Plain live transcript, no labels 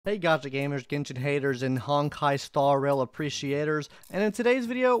Hey Gacha gamers, Genshin haters, and Honkai Star Rail appreciators, and in today's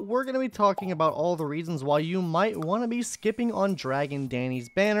video, we're going to be talking about all the reasons why you might want to be skipping on Dragon Danny's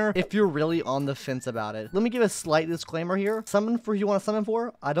banner if you're really on the fence about it. Let me give a slight disclaimer here. Summon for who you want to summon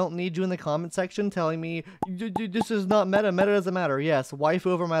for. I don't need you in the comment section telling me, this is not meta, meta doesn't matter. Yes, waifu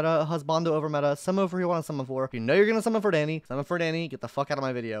over meta, husbando over meta, summon for who you want to summon for. If you know you're going to summon for Danny, get the fuck out of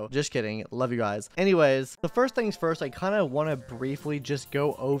my video. Just kidding, love you guys. Anyways, the first things first, I kind of want to briefly just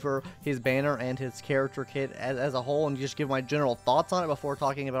go over his banner and his character kit as a whole and just give my general thoughts on it before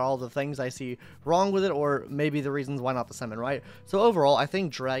talking about all the things I see wrong with it or maybe the reasons why not to summon, right? So overall, I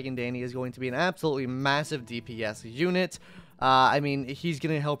think Dragon Danny is going to be an absolutely massive DPS unit. I mean, he's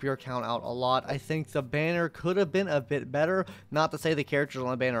going to help your account out a lot. I think the banner could have been a bit better. Not to say the characters on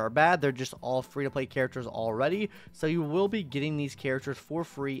the banner are bad. They're just all free-to-play characters already. So you will be getting these characters for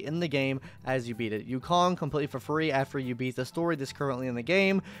free in the game as you beat it. Yukong completely for free after you beat the story that's currently in the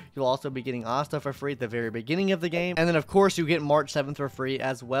game. You'll also be getting Asta for free at the very beginning of the game. And then, of course, you get March 7th for free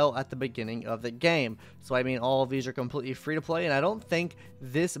as well at the beginning of the game. So, I mean, all of these are completely free-to-play. And I don't think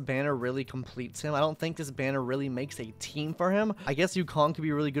this banner really completes him. I don't think this banner really makes a team for him. I guess Yukong could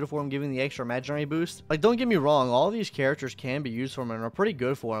be really good for him, giving the extra imaginary boost. Like, don't get me wrong, all these characters can be used for him and are pretty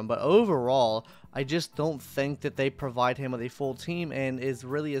good for him, but overall, I just don't think that they provide him with a full team and is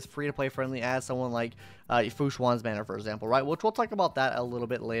really as free-to-play friendly as someone like Fu Xuans Banner, for example, right? Which we'll talk about that a little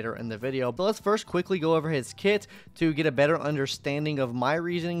bit later in the video. But let's first quickly go over his kit to get a better understanding of my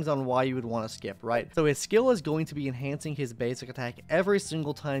reasonings on why you would want to skip, right? So his skill is going to be enhancing his basic attack every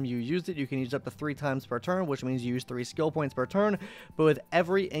single time you use it. You can use up to 3 times per turn, which means you use 3 skill points per turn. But with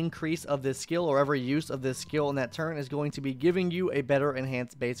every increase of this skill or every use of this skill in that turn is going to be giving you a better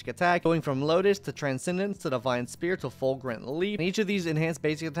enhanced basic attack, going from Lotus to Transcendence to Divine Spear to Fulgurant Leap. And each of these enhanced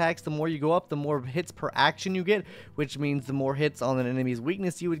basic attacks, the more you go up, the more hits per action you get, which means the more hits on an enemy's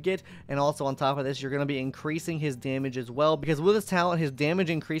weakness you would get. And also on top of this, you're going to be increasing his damage as well, because with his talent, his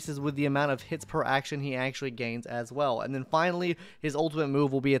damage increases with the amount of hits per action he actually gains as well. And then finally, his ultimate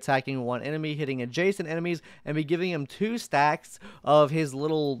move will be attacking one enemy, hitting adjacent enemies, and be giving him 2 stacks of his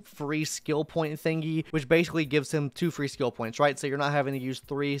little free skill point thingy, which basically gives him 2 free skill points, right? So you're not having to use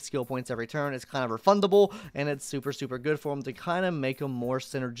 3 skill points every turn. It's kind of refundable, and it's super good for him to kind of make him more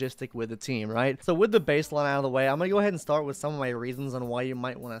synergistic with the team, right? So with the baseline out of the way, I'm going to go ahead and start with some of my reasons on why you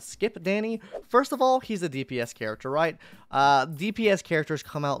might want to skip Danny. First of all, he's a DPS character, right? DPS characters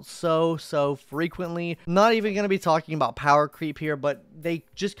come out so frequently. Not even going to be talking about power creep here, but they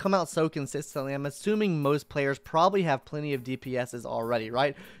just come out so consistently. I'm assuming most players probably have plenty of DPSs already,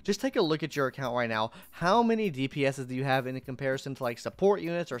 right? Just take a look at your account right now. How many DPSs do you have in comparison to like support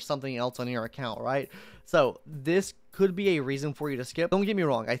units or something else on your account, right? So this could be a reason for you to skip. Don't get me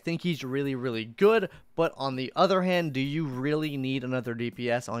wrong, I think he's really good, but on the other hand, do you really need another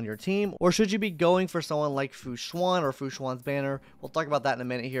DPS on your team? Or should you be going for someone like Fu Xuan or Fu Xuans Banner? We'll talk about that in a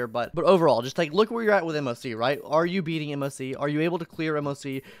minute here, but overall, just like look where you're at with MOC, right? Are you beating MOC? Are you able to clear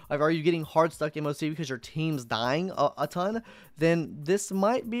MOC? Are you getting hard stuck MOC because your team's dying a ton? Then this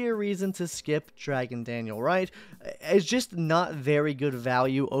might be a reason to skip Dragon Daniel, right? It's just not very good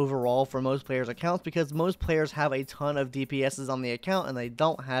value overall for most players' accounts because most players have a ton of DPSs on the account and they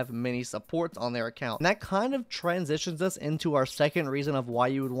don't have many supports on their account. And that kind of transitions us into our second reason of why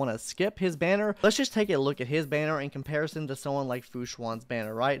you would want to skip his banner. Let's just take a look at his banner in comparison to someone like Fu Xuans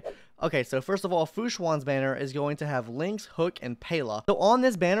Banner, right? Okay, so first of all, Fu Xuans Banner is going to have Lynx, Hook, and Pela. So on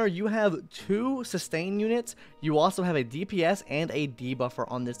this banner, you have 2 sustain units. You also have a DPS and a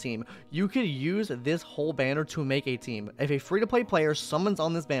debuffer on this team. You could use this whole banner to make a team. If a free-to-play player summons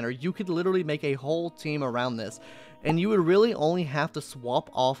on this banner, you could literally make a whole team around this. And you would really only have to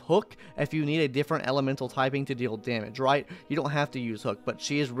swap off Hook if you need a different elemental typing to deal damage, right? You don't have to use Hook, but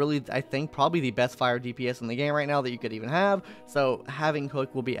she is really, I think, probably the best fire DPS in the game right now that you could even have. So having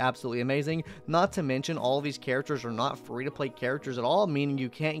Hook will be absolutely amazing. Not to mention, all of these characters are not free-to-play characters at all, meaning you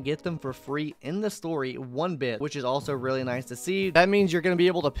can't get them for free in the story one bit, which is also really nice to see. That means you're going to be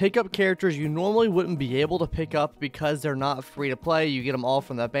able to pick up characters you normally wouldn't be able to pick up because they're not free-to-play. You get them all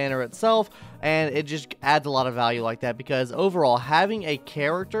from the banner itself, and it just adds a lot of value like that, because overall having a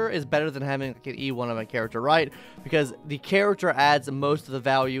character is better than having like an E1 of a character, right? Because the character adds most of the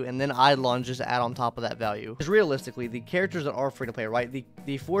value and then Eidolon just add on top of that value. Because realistically, the characters that are free to play, right,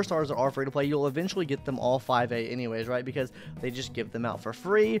 the 4 stars that are free to play, you'll eventually get them all 5A anyways, right? Because they just give them out for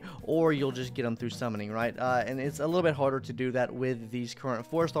free, or you'll just get them through summoning, right? And it's a little bit harder to do that with these current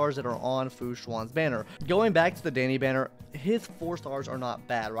 4 stars that are on Fu Xuans Banner. Going back to the Danny banner, his 4 stars are not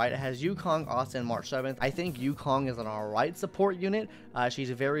bad, right? It has Yukong, Asta, and March 7th. I think Yukong Kong is an alright support unit. She's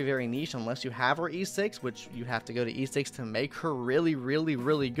very, very niche unless you have her E6, which you have to go to E6 to make her really, really,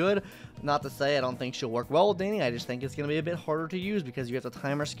 really good. Not to say I don't think she'll work well with Danny, I just think it's going to be a bit harder to use because you have to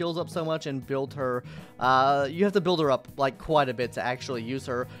time her skills up so much and build her, you have to build her up like quite a bit to actually use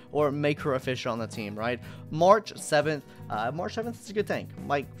her or make her efficient on the team, right? March 7th is a good tank.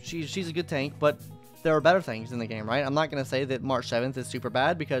 Like, she's a good tank, but there are better things in the game, right? I'm not going to say that March 7th is super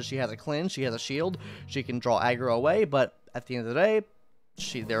bad because she has a cleanse, she has a shield, she can draw aggro away, but at the end of the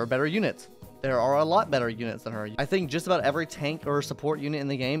day, there are better units. There are a lot better units than her. I think just about every tank or support unit in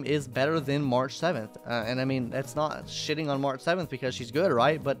the game is better than March 7th. And I mean, that's not shitting on March 7th because she's good,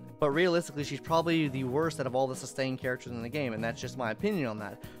 right? But realistically, she's probably the worst out of all the sustained characters in the game, and that's just my opinion on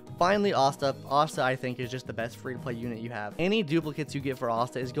that. Finally, Asta. Asta, I think, is just the best free-to-play unit you have. Any duplicates you get for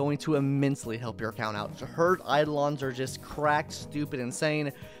Asta is going to immensely help your account out. Her Eidolons are just cracked, stupid,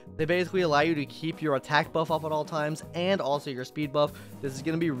 insane. They basically allow you to keep your attack buff up at all times and also your speed buff. This is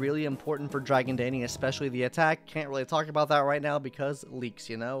going to be really important for Dragon Danny, especially the attack. Can't really talk about that right now because leaks,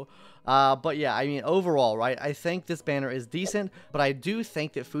 you know. But yeah, I mean, overall, right, I think this banner is decent, but I do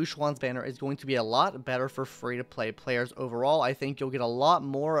think that Fu Xuans Banner is going to be a lot better for free-to-play players overall. I think you'll get a lot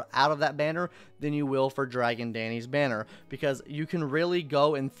more out of that banner than you will for Dragon Danny's banner, because you can really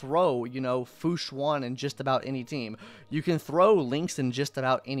go and throw, you know, Fu Xuan in just about any team. You can throw Lynx in just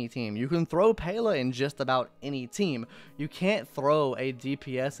about any team. You can throw Pela in just about any team. You can't throw a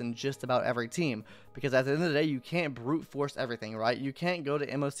DPS in just about every team, because at the end of the day, you can't brute force everything, right? You can't go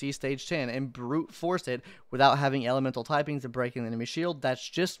to MOC stage 10 and brute force it without having elemental typings and breaking the enemy shield. That's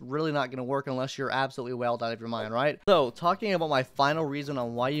just really not going to work unless you're absolutely welled out of your mind, right? So, talking about my final reason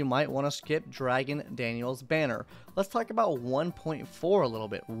on why you might want to skip Dragon Daniel's banner, let's talk about 1.4 a little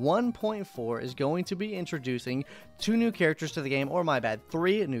bit. 1.4 is going to be introducing 2 new characters to the game, or my bad,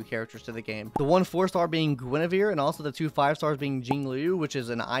 3 new characters to the game. The 1 4-star being Guinevere, and also the 2 5-stars being Jingliu, which is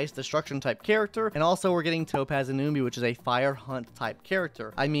an ice destruction type character, and also we're getting Topaz and Umbi, which is a fire hunt type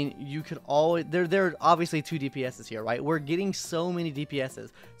character. I mean, you could always, there are obviously 2 DPSs here, right? We're getting so many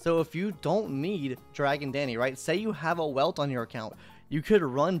DPSs. So if you don't need Dragon Danny, right? Say you have a Welt on your account, you could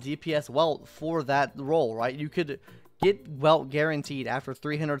run DPS Welt for that role, right? You could get Welt guaranteed after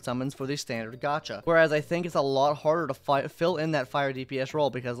 300 summons for the standard gacha. Whereas I think it's a lot harder to fill in that fire DPS role,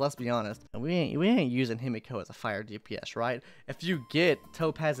 because let's be honest, we ain't using Himiko as a fire DPS, right? If you get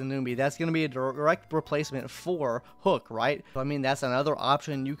Topaz and Numbi, that's going to be a direct replacement for Hook, right? So I mean, that's another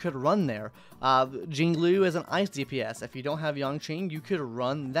option you could run there. Jingliu is an ice DPS. If you don't have Yangqing, you could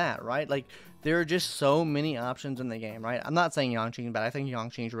run that, right? Like, there are just so many options in the game, right? I'm not saying Yangqing, but I think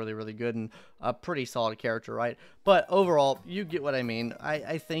Yangqing is really, really good and a pretty solid character, right? But overall, you get what I mean.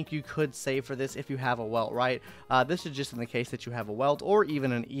 I think you could save for this if you have a Welt, right? This is just in the case that you have a Welt or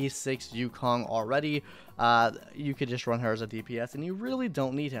even an E6 Yukong already. You could just run her as a DPS and you really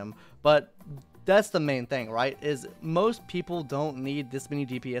don't need him. But that's the main thing, right? Is most people don't need this many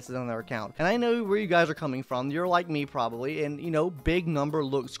DPSs on their account. And I know where you guys are coming from. You're like me probably, and you know, big number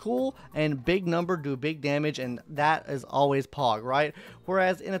looks cool and big number do big damage, and that is always Pog, right?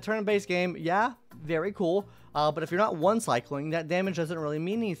 Whereas in a turn-based game, yeah, very cool. But if you're not one cycling, that damage doesn't really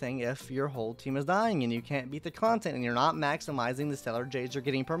mean anything if your whole team is dying and you can't beat the content and you're not maximizing the stellar jades you're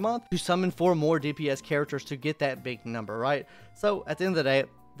getting per month to summon 4 more DPS characters to get that big number, right? So at the end of the day,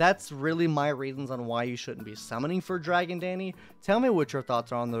 that's really my reasons on why you shouldn't be summoning for Dragon Danny. Tell me what your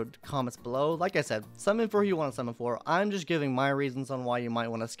thoughts are on the comments below. Like I said, summon for who you want to summon for. I'm just giving my reasons on why you might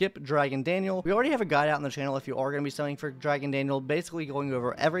want to skip Dragon Daniel. We already have a guide out on the channel if you are going to be summoning for Dragon Daniel, basically going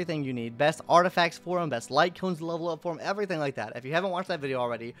over everything you need. Best artifacts for him, best light cones to level up for him, everything like that. If you haven't watched that video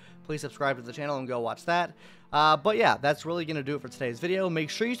already, please subscribe to the channel and go watch that. But yeah, that's really going to do it for today's video. Make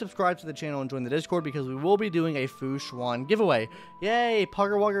sure you subscribe to the channel and join the Discord because we will be doing a Fu Xuan giveaway. Yay,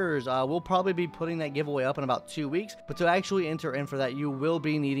 Pugger Wuggers! We'll probably be putting that giveaway up in about 2 weeks, but to actually enter in for that, you will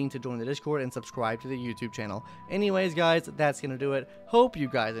be needing to join the Discord and subscribe to the YouTube channel. Anyways, guys, that's going to do it. Hope you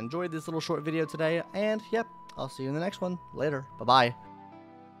guys enjoyed this little short video today, and yep, I'll see you in the next one. Later. Bye-bye.